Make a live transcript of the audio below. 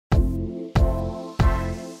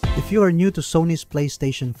If you are new to Sony's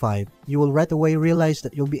PlayStation 5, you will right away realize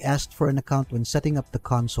that you'll be asked for an account when setting up the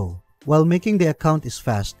console. While making the account is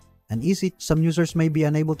fast and easy, some users may be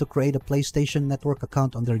unable to create a PlayStation Network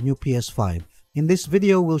account on their new PS5. In this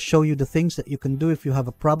video, we'll show you the things that you can do if you have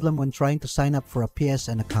a problem when trying to sign up for a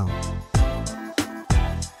PSN account.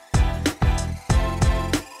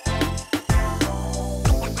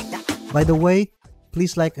 By the way,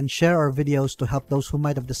 please like and share our videos to help those who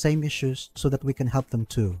might have the same issues so that we can help them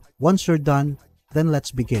too. Once you're done, then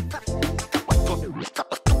let's begin.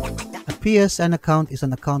 A PSN account is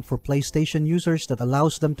an account for PlayStation users that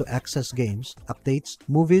allows them to access games, updates,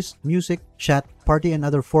 movies, music, chat, party, and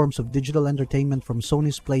other forms of digital entertainment from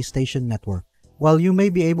Sony's PlayStation Network. While you may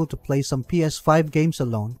be able to play some PS5 games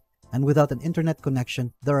alone, and without an internet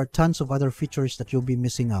connection, there are tons of other features that you'll be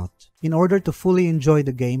missing out. In order to fully enjoy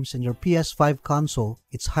the games in your PS5 console,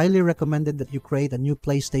 it's highly recommended that you create a new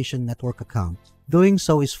PlayStation Network account. Doing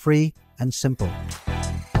so is free and simple.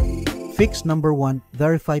 Fix number 1.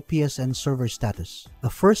 Verify PSN server status. The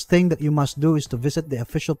first thing that you must do is to visit the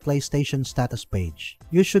official PlayStation status page.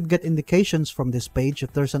 You should get indications from this page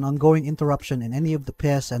if there's an ongoing interruption in any of the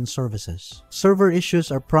PSN services. Server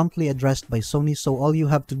issues are promptly addressed by Sony, so all you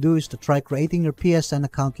have to do is to try creating your PSN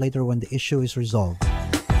account later when the issue is resolved.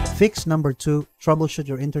 Fix number 2. Troubleshoot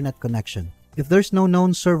your internet connection. If there's no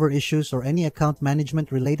known server issues or any account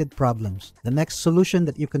management related problems, the next solution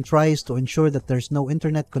that you can try is to ensure that there's no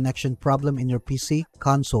internet connection problem in your PC,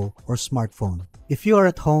 console, or smartphone. If you are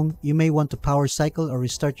at home, you may want to power cycle or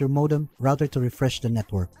restart your modem router to refresh the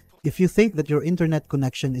network. If you think that your internet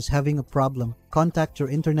connection is having a problem, contact your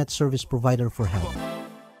internet service provider for help.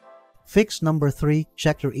 Fix number 3.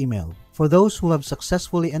 Check your email. For those who have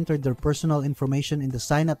successfully entered their personal information in the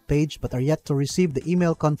sign-up page but are yet to receive the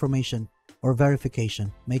email confirmation or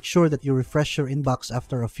verification, make sure that you refresh your inbox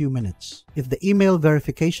after a few minutes. If the email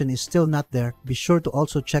verification is still not there, be sure to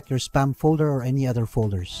also check your spam folder or any other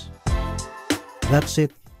folders. That's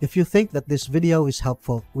it. If you think that this video is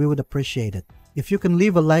helpful, we would appreciate it. If you can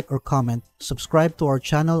leave a like or comment, subscribe to our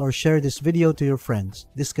channel, or share this video to your friends.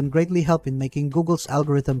 This can greatly help in making Google's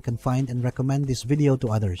algorithm can find and recommend this video to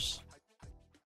others.